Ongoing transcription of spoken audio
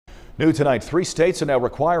New tonight, 3 states are now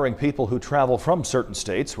requiring people who travel from certain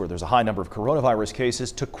states where there's a high number of coronavirus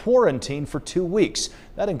cases to quarantine for 2 weeks.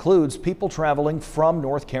 That includes people traveling from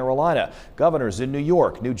North Carolina. Governors in New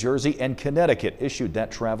York, New Jersey, and Connecticut issued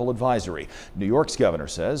that travel advisory. New York's governor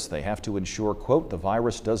says they have to ensure, quote, the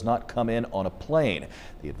virus does not come in on a plane.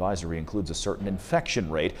 The advisory includes a certain infection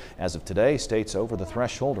rate. As of today, states over the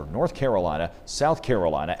threshold are North Carolina, South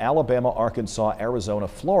Carolina, Alabama, Arkansas, Arizona,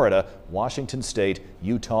 Florida, Washington State,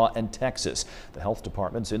 Utah, and Texas. The health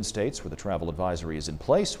departments in states where the travel advisory is in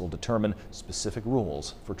place will determine specific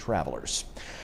rules for travelers.